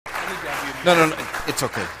No, it's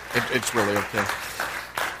okay. It's really okay.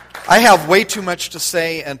 I have way too much to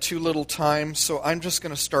say and too little time, so I'm just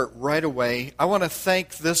going to start right away. I want to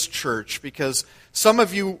thank this church because some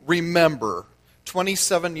of you remember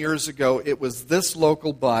 27 years ago, it was this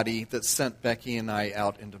local body that sent Becky and I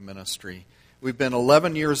out into ministry. We've been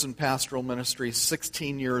 11 years in pastoral ministry,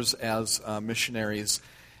 16 years as missionaries.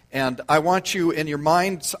 And I want you, in your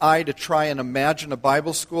mind's eye, to try and imagine a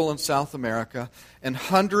Bible school in South America and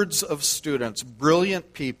hundreds of students,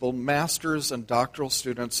 brilliant people, masters and doctoral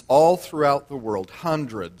students all throughout the world,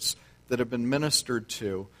 hundreds that have been ministered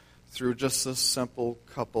to through just this simple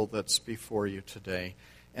couple that's before you today.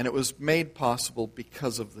 And it was made possible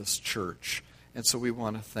because of this church. And so we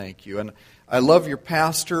want to thank you. And I love your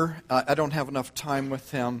pastor. I don't have enough time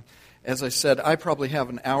with him. As I said, I probably have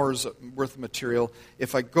an hour's worth of material.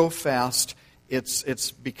 If I go fast,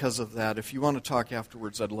 it's because of that. If you want to talk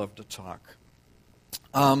afterwards, I'd love to talk.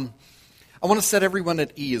 I want to set everyone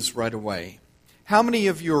at ease right away. How many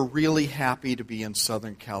of you are really happy to be in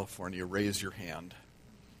Southern California? Raise your hand.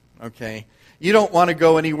 Okay. You don't want to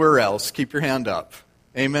go anywhere else. Keep your hand up.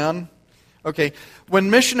 Amen? Okay. When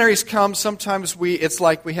missionaries come, sometimes it's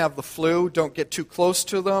like we have the flu. Don't get too close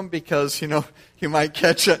to them because, you might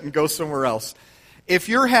catch it and go somewhere else. If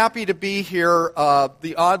you're happy to be here,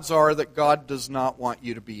 the odds are that God does not want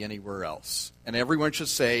you to be anywhere else. And everyone should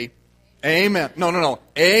say, Amen. No.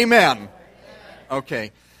 Amen.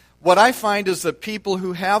 Okay. What I find is that people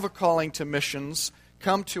who have a calling to missions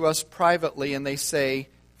come to us privately and they say,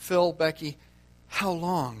 Phil, Becky, how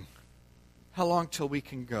long? How long till we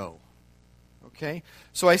can go? Okay?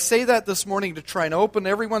 So I say that this morning to try and open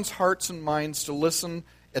everyone's hearts and minds to listen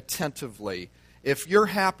attentively. If you're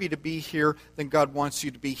happy to be here, then God wants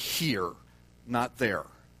you to be here, not there.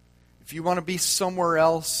 If you want to be somewhere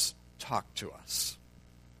else, talk to us.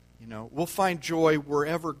 We'll find joy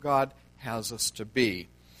wherever God has us to be.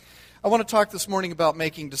 I want to talk this morning about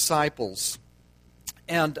making disciples.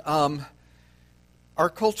 And our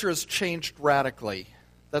culture has changed radically.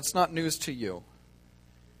 That's not news to you.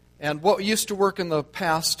 And what used to work in the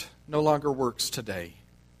past no longer works today.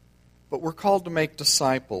 But we're called to make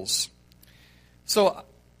disciples. So,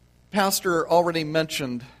 Pastor already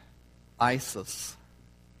mentioned ISIS.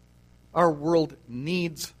 Our world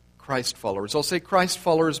needs Christ followers. I'll say Christ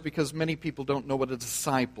followers because many people don't know what a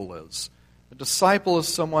disciple is. A disciple is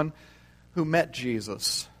someone who met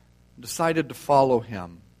Jesus, decided to follow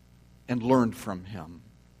him, and learned from him,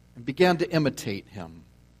 and began to imitate him.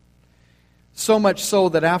 So much so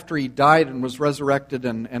that after he died and was resurrected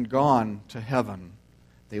and gone to heaven,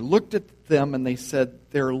 they looked at them and they said,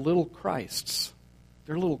 they're little Christs.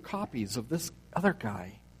 They're little copies of this other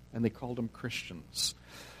guy. And they called them Christians.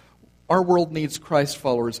 Our world needs Christ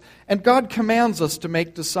followers. And God commands us to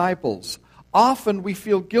make disciples. Often we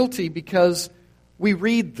feel guilty because we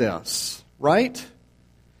read this, right?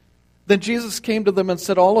 Then Jesus came to them and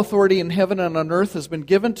said, all authority in heaven and on earth has been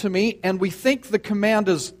given to me. And we think the command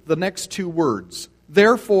is the next two words.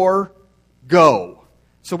 Therefore, go.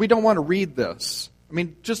 So we don't want to read this. I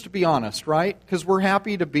mean, just to be honest, right? Because we're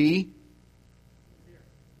happy to be.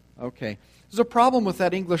 Okay. There's a problem with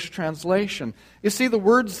that English translation. You see, the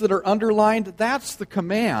words that are underlined, that's the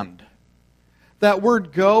command. That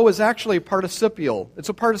word go is actually a participial. It's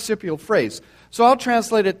a participial phrase. So I'll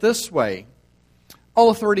translate it this way.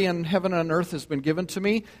 All authority in heaven and on earth has been given to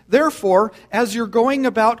me. Therefore, as you're going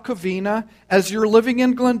about Covina, as you're living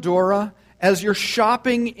in Glendora, as you're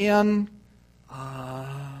shopping in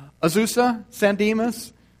Azusa, San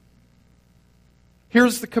Dimas,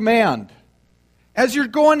 here's the command. As you're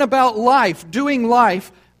going about life, doing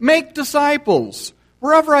life, make disciples.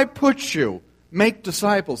 Wherever I put you, make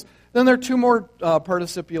disciples. Then there are two more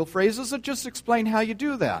participial phrases that just explain how you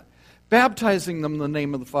do that. Baptizing them in the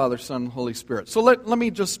name of the Father, Son, and Holy Spirit. So let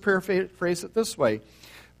me just paraphrase it this way.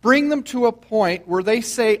 Bring them to a point where they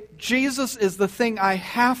say, Jesus is the thing I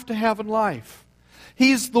have to have in life.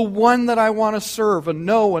 He's the one that I want to serve and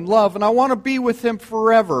know and love, and I want to be with him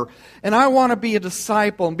forever. And I want to be a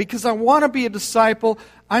disciple. And because I want to be a disciple,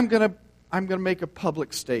 I'm going to make a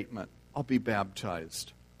public statement. I'll be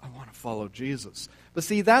baptized. I want to follow Jesus. But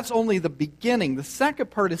see, that's only the beginning. The second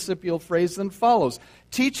participial phrase then follows.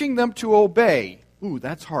 Teaching them to obey. Ooh,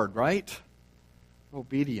 that's hard, right?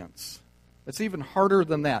 Obedience. It's even harder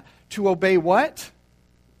than that. To obey what?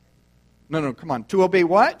 No, come on. To obey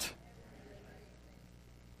what?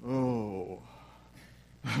 Oh.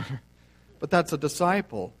 But that's a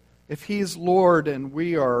disciple. If he's Lord and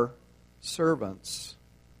we are servants,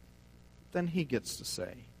 then he gets to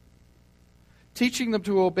say. Teaching them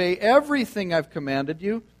to obey everything I've commanded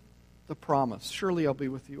you, the promise. Surely I'll be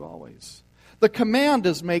with you always. The command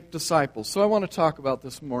is make disciples. So I want to talk about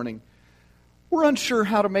this morning. We're unsure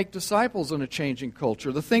how to make disciples in a changing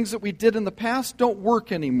culture. The things that we did in the past don't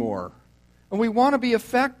work anymore. And we want to be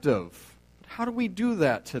effective. But how do we do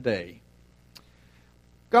that today?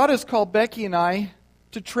 God has called Becky and I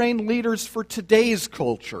to train leaders for today's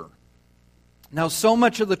culture. Now, so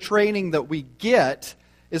much of the training that we get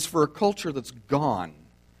is for a culture that's gone.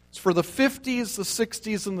 It's for the 50s, the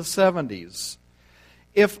 60s, and the 70s.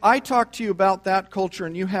 If I talk to you about that culture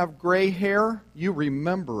and you have gray hair, you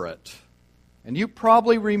remember it. And you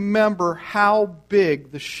probably remember how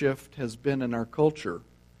big the shift has been in our culture.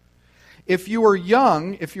 If you are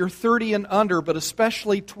young, if you're 30 and under, but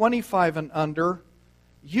especially 25 and under,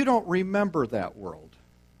 you don't remember that world.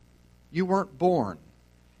 You weren't born.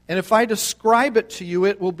 And if I describe it to you,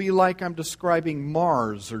 it will be like I'm describing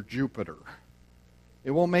Mars or Jupiter.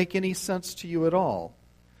 It won't make any sense to you at all.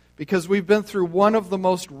 Because we've been through one of the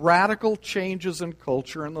most radical changes in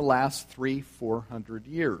culture in the last 300-400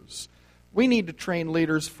 years. We need to train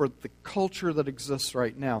leaders for the culture that exists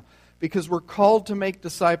right now. Because we're called to make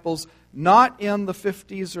disciples not in the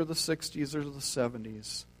 50s or the 60s or the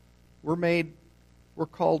 70s. We're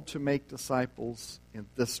called to make disciples in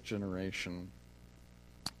this generation.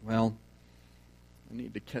 Well, I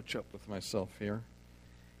need to catch up with myself here.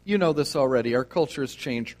 You know this already. Our culture has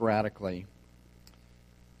changed radically.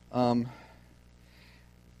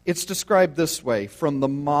 It's described this way, from the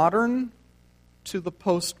modern to the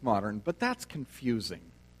postmodern, but that's confusing.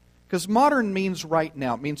 Because modern means right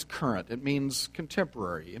now, it means current, it means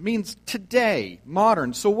contemporary, it means today,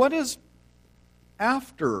 modern. So what is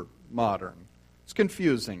after modern? It's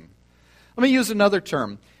confusing. Let me use another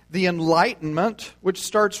term. The Enlightenment, which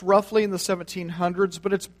starts roughly in the 1700s,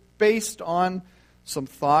 but it's based on some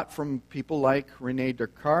thought from people like René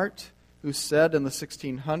Descartes, who said in the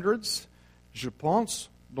 1600s, Je pense,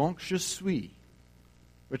 donc je suis,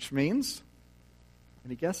 which means,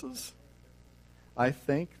 any guesses? I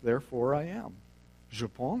think, therefore I am. Je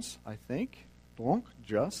pense, I think, donc,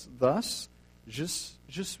 just, thus, je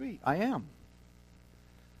suis, I am.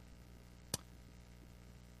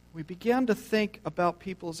 We began to think about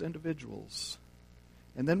people as individuals.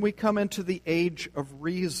 And then we come into the age of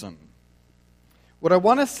reason. What I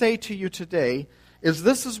want to say to you today is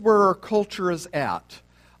this is where our culture is at.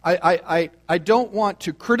 I don't want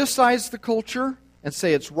to criticize the culture and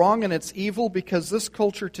say it's wrong and it's evil because this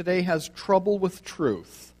culture today has trouble with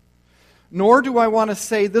truth. Nor do I want to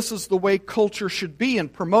say this is the way culture should be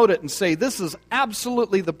and promote it and say this is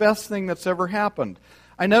absolutely the best thing that's ever happened.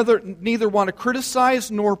 I neither want to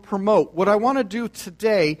criticize nor promote. What I want to do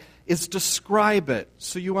today is describe it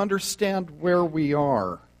so you understand where we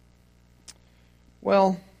are.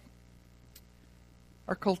 Well,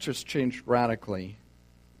 our culture's changed radically.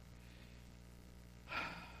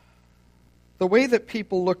 The way that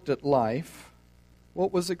people looked at life,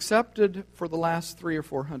 what was accepted for the last 300 or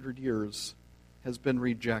 400 years, has been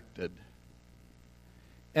rejected.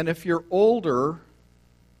 And if you're older,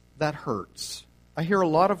 that hurts. I hear a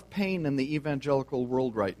lot of pain in the evangelical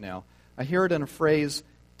world right now. I hear it in a phrase,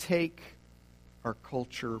 take our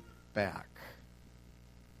culture back.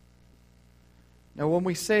 Now, when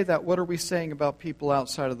we say that, what are we saying about people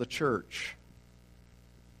outside of the church?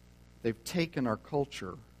 They've taken our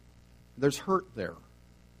culture. There's hurt there.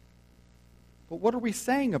 But what are we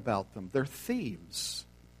saying about them? They're thieves,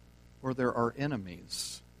 or they're our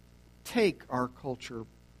enemies. Take our culture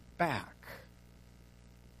back.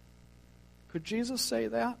 Could Jesus say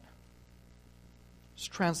that? Let's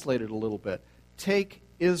translate it a little bit. Take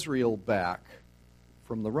Israel back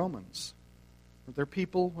from the Romans. Were there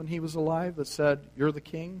people when he was alive that said, you're the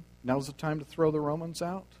king, now's the time to throw the Romans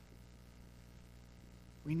out?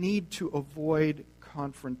 We need to avoid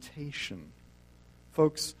confrontation.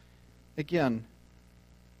 Folks, again,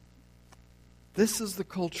 this is the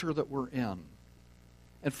culture that we're in.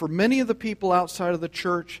 And for many of the people outside of the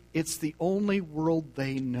church, it's the only world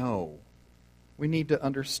they know. We need to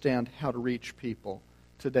understand how to reach people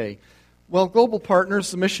today. Well, Global Partners,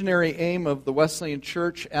 the missionary aim of the Wesleyan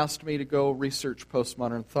Church, asked me to go research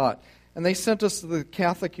postmodern thought. And they sent us to the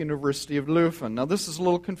Catholic University of Leuven. Now, this is a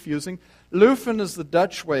little confusing. Leuven is the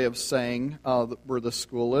Dutch way of saying where the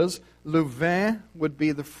school is. Louvain would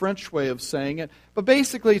be the French way of saying it. But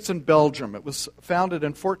basically, it's in Belgium. It was founded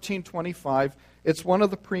in 1425. It's one of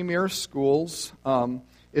the premier schools.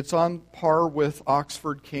 It's on par with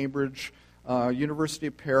Oxford, Cambridge, University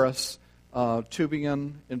of Paris,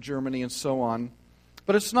 Tübingen in Germany, and so on.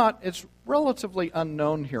 But it's relatively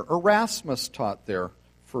unknown here. Erasmus taught there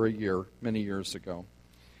for a year, many years ago.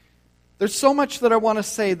 There's so much that I want to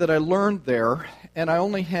say that I learned there, and I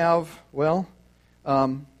only have,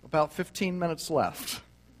 about 15 minutes left.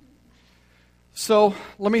 So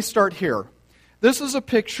let me start here. This is a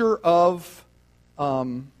picture of,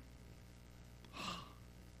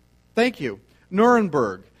 thank you,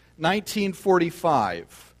 Nuremberg,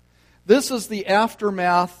 1945. This is the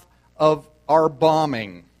aftermath of our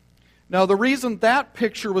bombing. Now, the reason that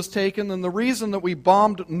picture was taken and the reason that we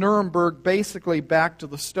bombed Nuremberg basically back to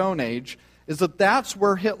the Stone Age is that that's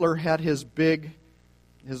where Hitler had his big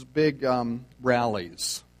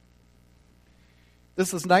rallies. This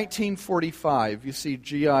is 1945. You see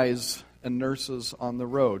GIs and nurses on the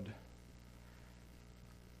road.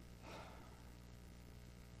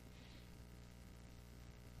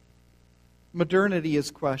 Modernity is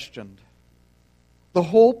questioned. The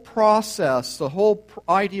whole process, the whole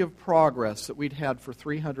idea of progress that we'd had for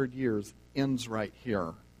 300 years ends right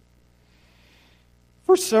here.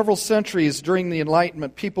 For several centuries during the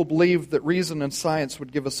Enlightenment, people believed that reason and science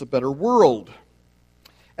would give us a better world.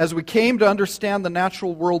 As we came to understand the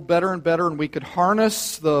natural world better and better, and we could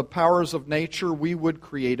harness the powers of nature, we would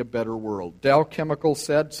create a better world. Dow Chemical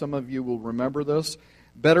said, some of you will remember this,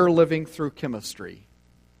 better living through chemistry.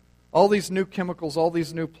 All these new chemicals, all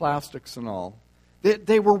these new plastics and all.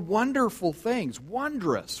 They were wonderful things,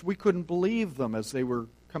 wondrous. We couldn't believe them as they were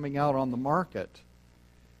coming out on the market.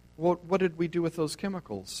 What did we do with those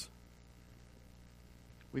chemicals?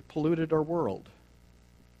 We polluted our world.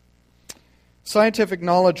 Scientific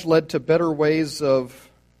knowledge led to better ways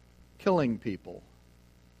of killing people.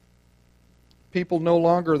 People no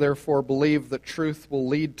longer, therefore, believe that truth will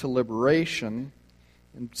lead to liberation.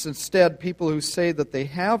 And instead, people who say that they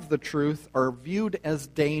have the truth are viewed as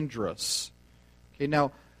dangerous. Okay,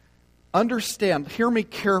 now, understand, hear me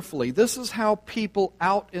carefully. This is how people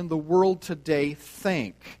out in the world today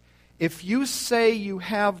think. If you say you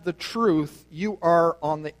have the truth, you are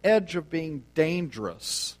on the edge of being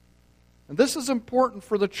dangerous. And this is important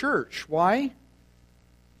for the church. Why?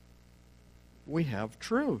 We have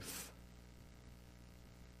truth.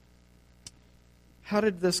 How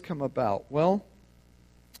did this come about? Well,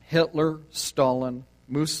 Hitler, Stalin,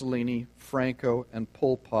 Mussolini, Franco, and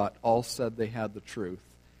Pol Pot all said they had the truth,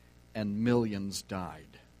 and millions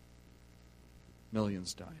died.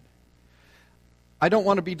 Millions died. I don't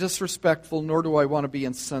want to be disrespectful, nor do I want to be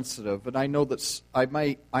insensitive, and I know that I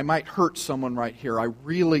might hurt someone right here.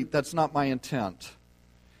 That's not my intent.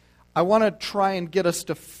 I want to try and get us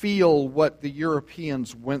to feel what the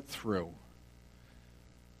Europeans went through.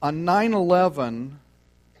 On 9/11,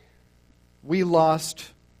 we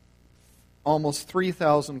lost almost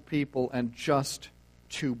 3,000 people and just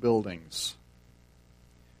 2 buildings.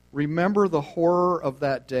 Remember the horror of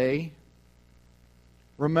that day?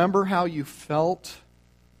 Remember how you felt?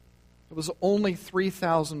 It was only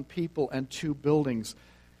 3,000 people and 2 buildings.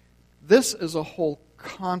 This is a whole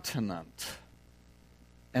continent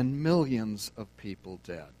and millions of people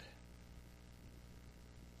dead.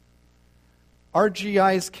 Our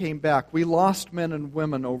GIs came back. We lost men and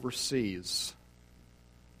women overseas.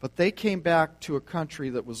 But they came back to a country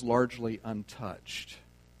that was largely untouched.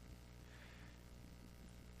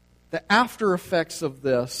 The after effects of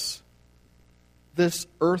this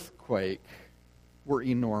earthquake were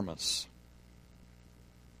enormous.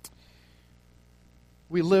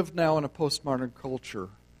 We live now in a postmodern culture.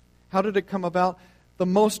 How did it come about? The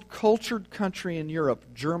most cultured country in Europe,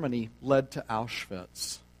 Germany, led to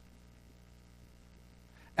Auschwitz.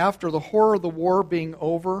 After the horror of the war being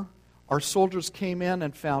over, our soldiers came in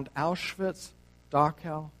and found Auschwitz,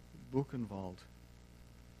 Dachau, Buchenwald.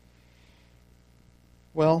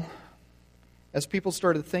 Well, as people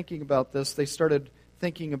started thinking about this, they started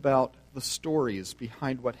thinking about the stories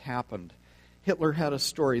behind what happened. Hitler had a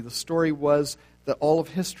story. The story was that all of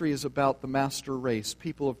history is about the master race,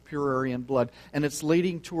 people of pure Aryan blood, and it's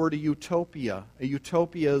leading toward a utopia. A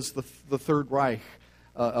utopia is the Third Reich,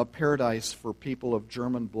 a paradise for people of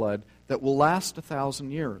German blood that will last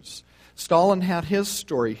 1,000 years. Stalin had his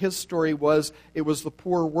story. His story was, it was the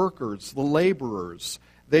poor workers, the laborers.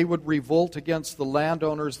 They would revolt against the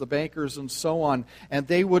landowners, the bankers, and so on, and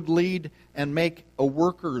they would lead and make a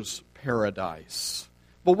workers' paradise.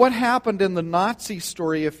 But what happened in the Nazi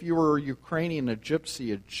story, if you were a Ukrainian, a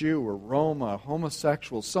gypsy, a Jew, a Roma, a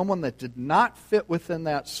homosexual, someone that did not fit within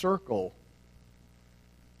that circle,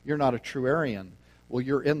 you're not a true Aryan. Well,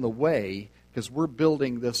 you're in the way because we're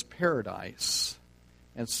building this paradise.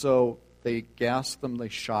 And so they gassed them, they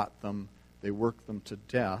shot them, they worked them to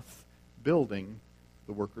death, building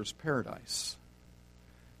the workers' paradise.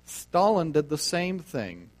 Stalin did the same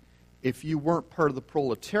thing. If you weren't part of the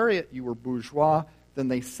proletariat, you were bourgeois, then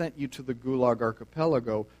they sent you to the Gulag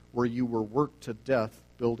Archipelago where you were worked to death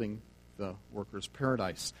building the workers'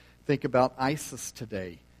 paradise. Think about ISIS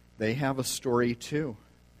today. They have a story too.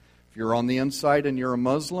 If you're on the inside and you're a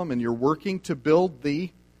Muslim and you're working to build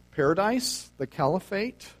the paradise, the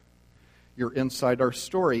caliphate, you're inside our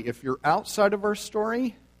story. If you're outside of our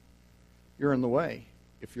story, you're in the way.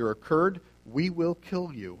 If you're a Kurd, we will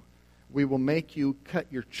kill you. We will make you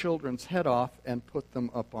cut your children's head off and put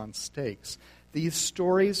them up on stakes. These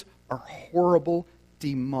stories are horrible,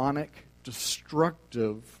 demonic,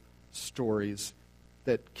 destructive stories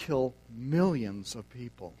that kill millions of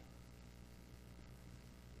people.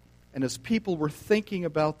 And as people were thinking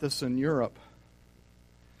about this in Europe,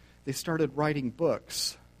 they started writing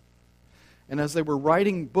books. And as they were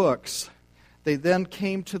writing books, they then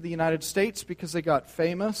came to the United States because they got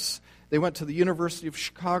famous. They went to the University of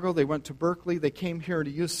Chicago. They went to Berkeley. They came here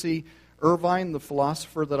to UC Irvine, the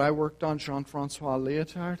philosopher that I worked on, Jean-Francois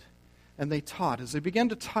Lyotard. And they taught. As they began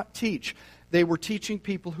to teach, they were teaching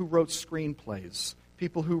people who wrote screenplays,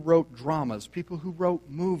 people who wrote dramas, people who wrote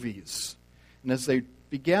movies. And as they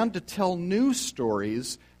began to tell new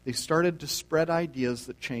stories, they started to spread ideas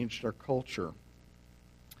that changed our culture.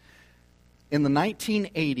 In the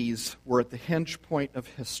 1980s, we're at the hinge point of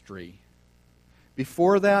history.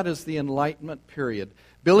 Before that is the Enlightenment period.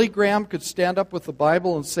 Billy Graham could stand up with the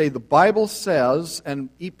Bible and say, the Bible says, and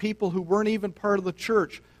people who weren't even part of the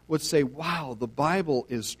church would say, wow, the Bible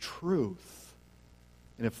is truth.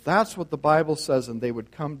 And if that's what the Bible says, and they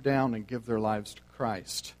would come down and give their lives to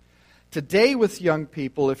Christ. Today with young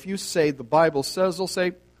people, if you say the Bible says, they'll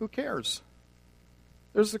say, who cares?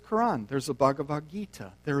 There's the Quran, there's the Bhagavad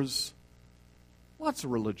Gita, there's lots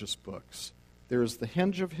of religious books. There's the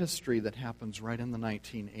hinge of history that happens right in the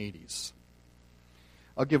 1980s.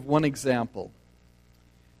 I'll give one example.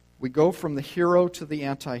 We go from the hero to the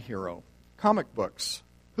anti-hero. Comic books.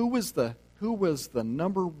 Who was the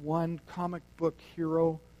number one comic book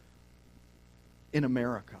hero in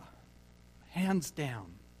America? Hands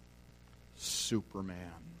down. Superman.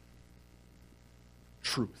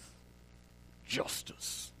 Truth.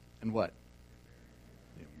 Justice. And what?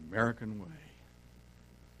 The American way.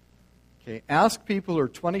 Okay, ask people who are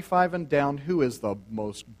 25 and down who is the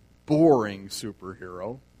most boring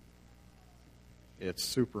superhero. It's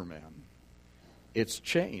Superman. It's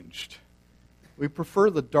changed. We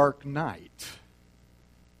prefer the Dark Knight,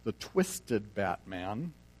 the twisted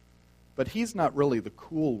Batman, but he's not really the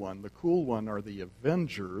cool one. The cool one are the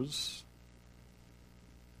Avengers.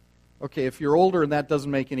 Okay, if you're older and that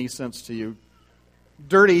doesn't make any sense to you,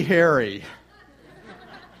 Dirty Harry.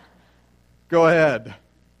 Go ahead.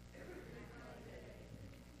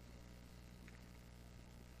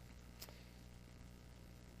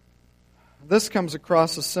 This comes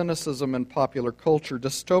across as cynicism in popular culture.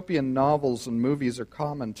 Dystopian novels and movies are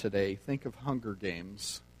common today. Think of Hunger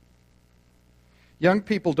Games. Young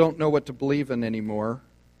people don't know what to believe in anymore,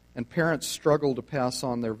 and parents struggle to pass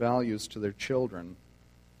on their values to their children.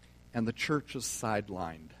 And the church is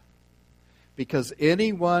sidelined. Because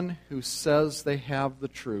anyone who says they have the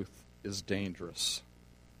truth is dangerous.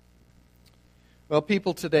 Well,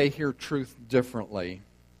 people today hear truth differently.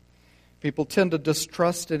 People tend to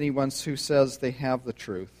distrust anyone who says they have the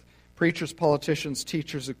truth. Preachers, politicians,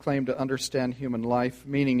 teachers who claim to understand human life,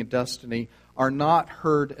 meaning, and destiny are not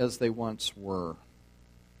heard as they once were.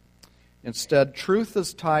 Instead, truth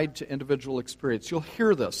is tied to individual experience. You'll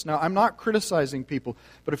hear this. Now, I'm not criticizing people,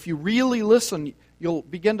 but if you really listen, you'll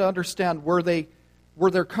begin to understand where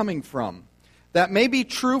they're coming from. That may be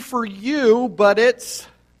true for you, but it's...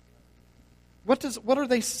 What are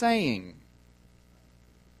they saying?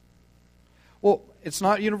 Well, it's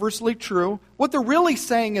not universally true. What they're really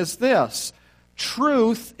saying is this: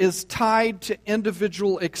 truth is tied to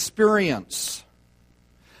individual experience.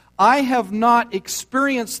 I have not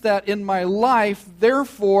experienced that in my life,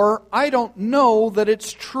 therefore I don't know that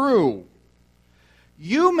it's true.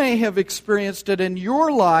 You may have experienced it in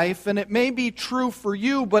your life, and it may be true for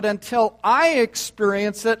you, but until I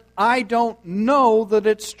experience it, I don't know that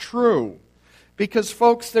it's true. Because,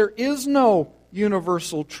 folks, there is no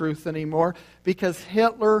universal truth anymore, because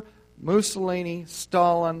Hitler, Mussolini,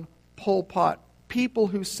 Stalin, Pol Pot, people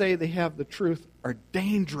who say they have the truth are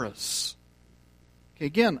dangerous. Okay,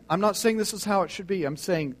 again, I'm not saying this is how it should be. I'm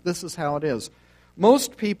saying this is how it is.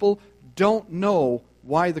 Most people don't know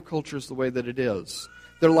why the culture is the way that it is.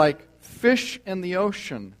 They're like fish in the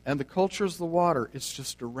ocean, and the culture is the water. It's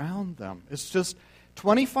just around them. It's just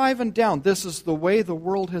 25 and down. This is the way the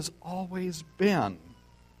world has always been.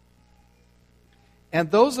 And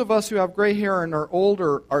those of us who have gray hair and are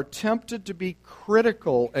older are tempted to be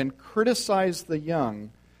critical and criticize the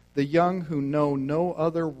young who know no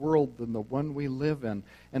other world than the one we live in.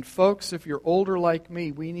 And folks, if you're older like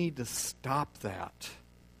me, we need to stop that.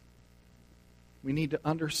 We need to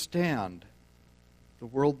understand the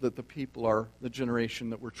world that the people are, the generation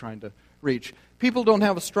that we're trying to reach. People don't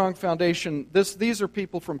have a strong foundation. These are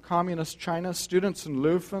people from communist China, students in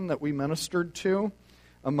Leuven that we ministered to,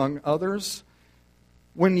 among others.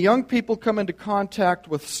 When young people come into contact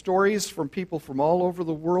with stories from people from all over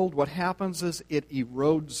the world, what happens is it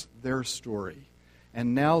erodes their story.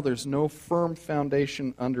 And now there's no firm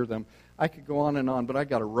foundation under them. I could go on, but I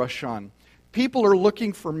got to rush on. People are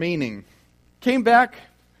looking for meaning. Came back,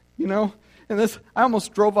 and I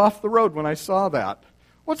almost drove off the road when I saw that.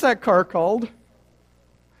 What's that car called?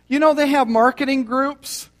 They have marketing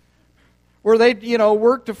groups where they,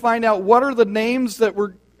 work to find out what are the names that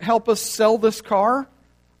would help us sell this car.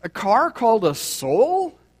 A car called a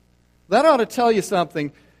soul? That ought to tell you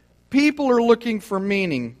something. People are looking for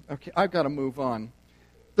meaning. Okay, I've got to move on.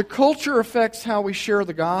 The culture affects how we share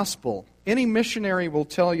the gospel. Any missionary will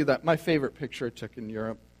tell you that. My favorite picture I took in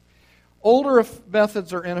Europe. Older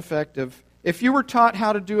methods are ineffective. If you were taught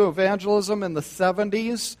how to do evangelism in the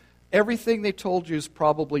 70s, everything they told you is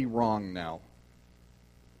probably wrong now.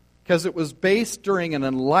 Because it was based during an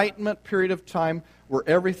Enlightenment period of time where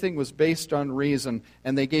everything was based on reason.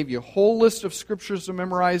 And they gave you a whole list of scriptures to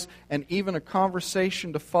memorize and even a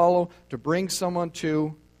conversation to follow to bring someone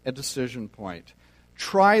to a decision point.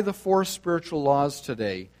 Try the 4 spiritual laws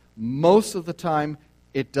today. Most of the time,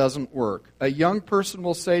 it doesn't work. A young person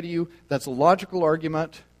will say to you, that's a logical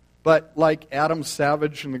argument, but like Adam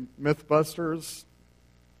Savage in the Mythbusters,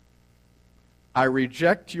 I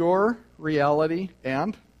reject your reality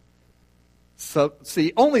and,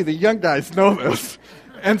 see, only the young guys know this,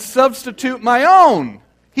 and substitute my own.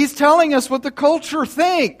 He's telling us what the culture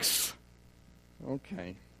thinks.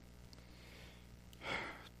 Okay.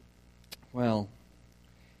 Well,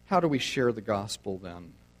 how do we share the gospel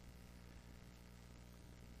then?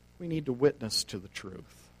 We need to witness to the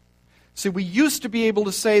truth. See, we used to be able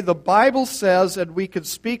to say the Bible says, and we could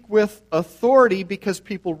speak with authority because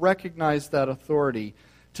people recognize that authority.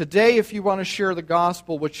 Today, if you want to share the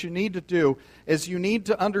gospel, what you need to do is you need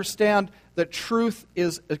to understand that truth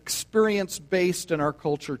is experience-based in our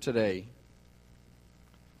culture today.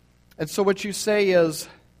 And so what you say is,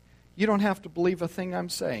 you don't have to believe a thing I'm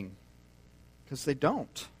saying, because they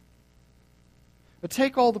don't. But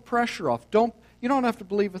take all the pressure off. You don't have to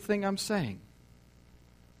believe a thing I'm saying.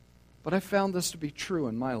 But I found this to be true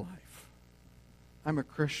in my life. I'm a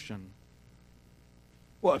Christian.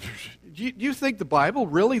 Well, do you think the Bible,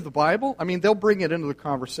 really the Bible? I mean, they'll bring it into the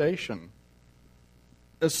conversation.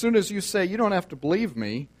 As soon as you say, you don't have to believe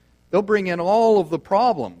me, they'll bring in all of the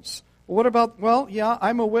problems. Well, what about, yeah,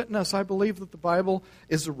 I'm a witness. I believe that the Bible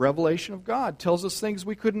is a revelation of God. Tells us things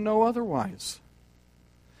we couldn't know otherwise.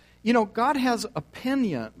 God has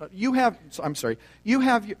opinion. I'm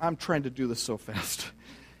trying to do this so fast.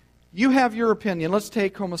 You have your opinion. Let's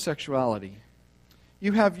take homosexuality.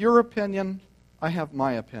 You have your opinion. I have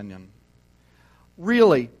my opinion.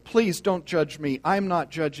 Really, please don't judge me. I'm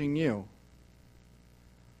not judging you.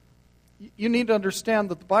 You need to understand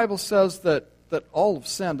that the Bible says that all have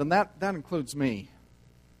sinned, and that includes me.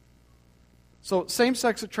 So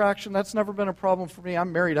same-sex attraction, that's never been a problem for me.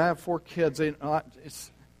 I'm married. I have 4 kids.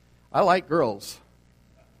 I like girls.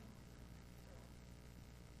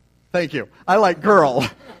 Thank you. I like girl.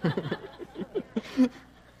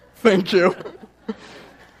 Thank you.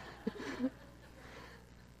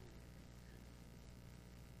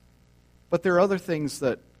 But there are other things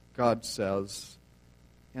that God says,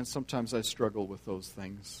 and sometimes I struggle with those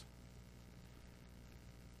things.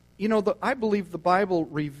 I believe the Bible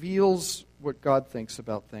reveals what God thinks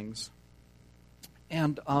about things.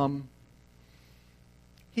 And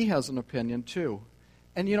He has an opinion too.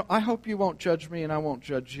 And I hope you won't judge me and I won't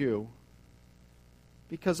judge you.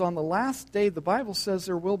 Because on the last day, the Bible says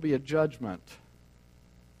there will be a judgment.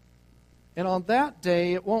 And on that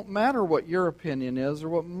day, it won't matter what your opinion is or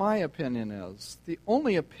what my opinion is. The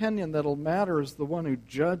only opinion that'll matter is the one who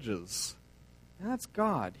judges. And that's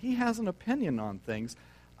God. He has an opinion on things.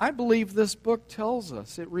 I believe this book tells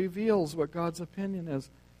us. It reveals what God's opinion is.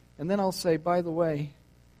 And then I'll say, by the way,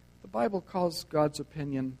 the Bible calls God's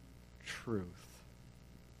opinion truth.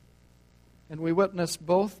 And we witness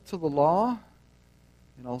both to the law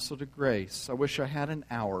and also to grace. I wish I had an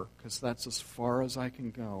hour, because that's as far as I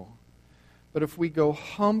can go. But if we go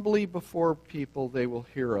humbly before people, they will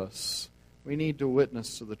hear us. We need to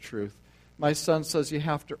witness to the truth. My son says you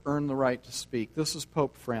have to earn the right to speak. This is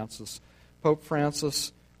Pope Francis. Pope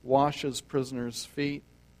Francis washes prisoners' feet.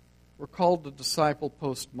 We're called to disciple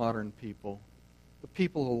postmodern people, the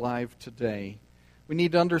people alive today. We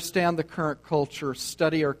need to understand the current culture,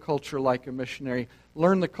 study our culture like a missionary,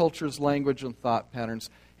 learn the culture's language and thought patterns.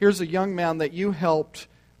 Here's a young man that you helped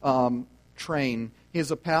train. He's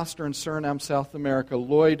a pastor in Suriname, South America,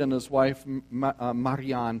 Lloyd and his wife,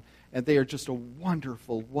 Marianne, and they are just a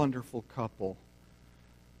wonderful, wonderful couple.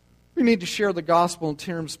 We need to share the gospel in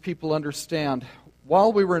terms people understand.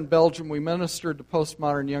 While we were in Belgium, we ministered to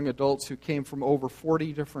postmodern young adults who came from over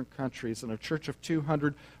 40 different countries in a church of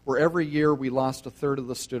 200, where every year we lost a third of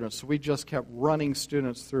the students. So we just kept running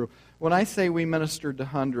students through. When I say we ministered to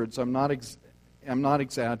hundreds, I'm not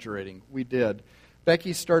exaggerating. We did.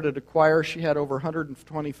 Becky started a choir. She had over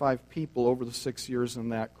 125 people over the 6 years in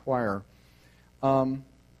that choir.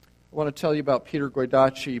 I want to tell you about Peter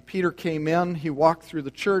Goidaci. Peter came in, he walked through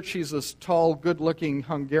the church. He's this tall, good-looking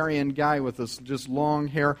Hungarian guy with this just long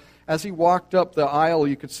hair. As he walked up the aisle,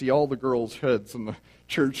 you could see all the girls' heads in the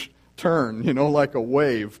church turn, like a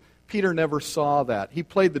wave. Peter never saw that. He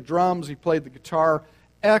played the drums, he played the guitar.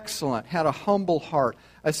 Excellent, had a humble heart.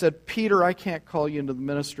 I said, Peter, I can't call you into the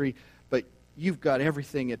ministry, but you've got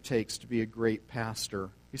everything it takes to be a great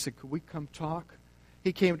pastor. He said, could we come talk?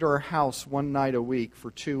 He came to our house one night a week for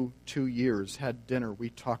two years, had dinner. We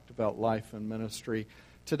talked about life and ministry.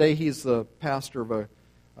 Today he's the pastor of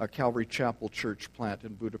a Calvary Chapel church plant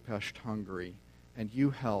in Budapest, Hungary. And you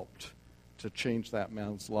helped to change that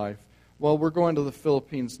man's life. Well, we're going to the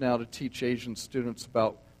Philippines now to teach Asian students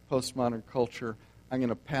about postmodern culture. I'm going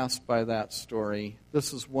to pass by that story.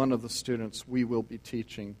 This is one of the students we will be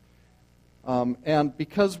teaching. And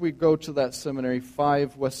because we go to that seminary,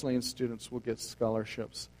 5 Wesleyan students will get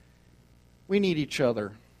scholarships. We need each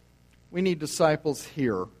other. We need disciples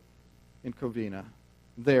here in Covina,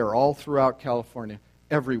 there, all throughout California,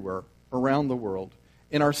 everywhere, around the world.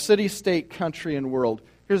 In our city, state, country, and world.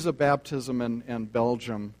 Here's a baptism in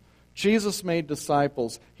Belgium. Jesus made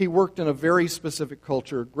disciples. He worked in a very specific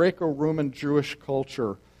culture, Greco-Roman Jewish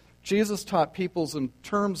culture. Jesus taught peoples in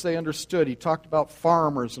terms they understood. He talked about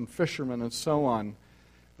farmers and fishermen and so on.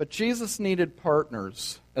 But Jesus needed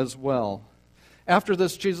partners as well. After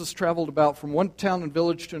this, Jesus traveled about from one town and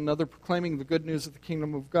village to another, proclaiming the good news of the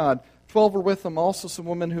kingdom of God. 12 were with him, also some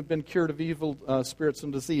women who'd been cured of evil spirits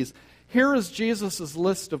and disease. Here is Jesus'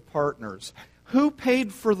 list of partners. Who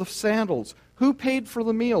paid for the sandals? Who paid for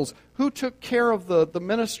the meals? Who took care of the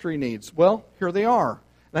ministry needs? Well, here they are.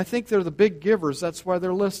 And I think they're the big givers. That's why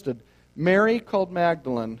they're listed. Mary, called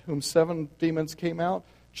Magdalene, whom 7 demons came out.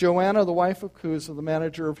 Joanna, the wife of Chuza, the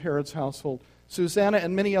manager of Herod's household. Susanna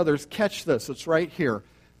and many others. Catch this. It's right here.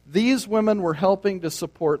 These women were helping to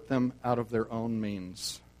support them out of their own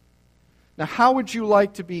means. Now, how would you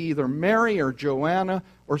like to be either Mary or Joanna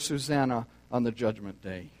or Susanna on the judgment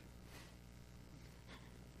day?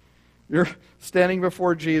 You're standing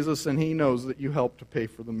before Jesus, and he knows that you helped to pay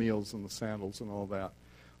for the meals and the sandals and all that.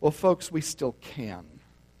 Well, folks, we still can.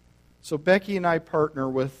 So Becky and I partner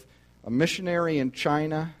with a missionary in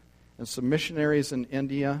China and some missionaries in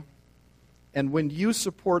India. And when you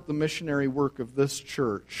support the missionary work of this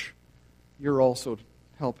church, you're also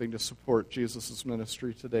helping to support Jesus'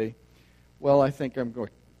 ministry today. Well, I think I'm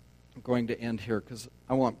going to end here because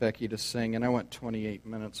I want Becky to sing, and I went 28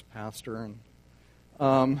 minutes past her.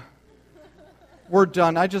 And we're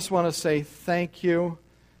done. I just want to say thank you.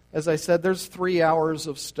 As I said, there's 3 hours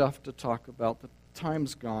of stuff to talk about. The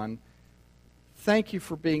time's gone. Thank you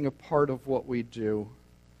for being a part of what we do.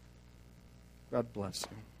 God bless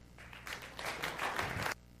you.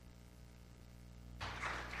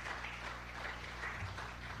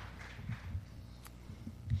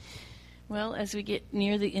 Well, as we get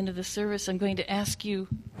near the end of the service, I'm going to ask you,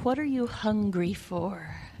 what are you hungry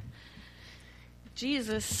for?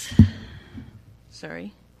 Jesus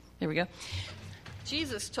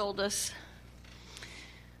told us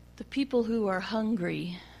the people who are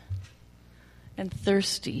hungry and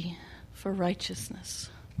thirsty for righteousness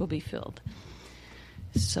will be filled.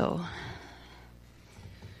 So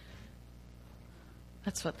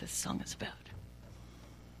that's what this song is about.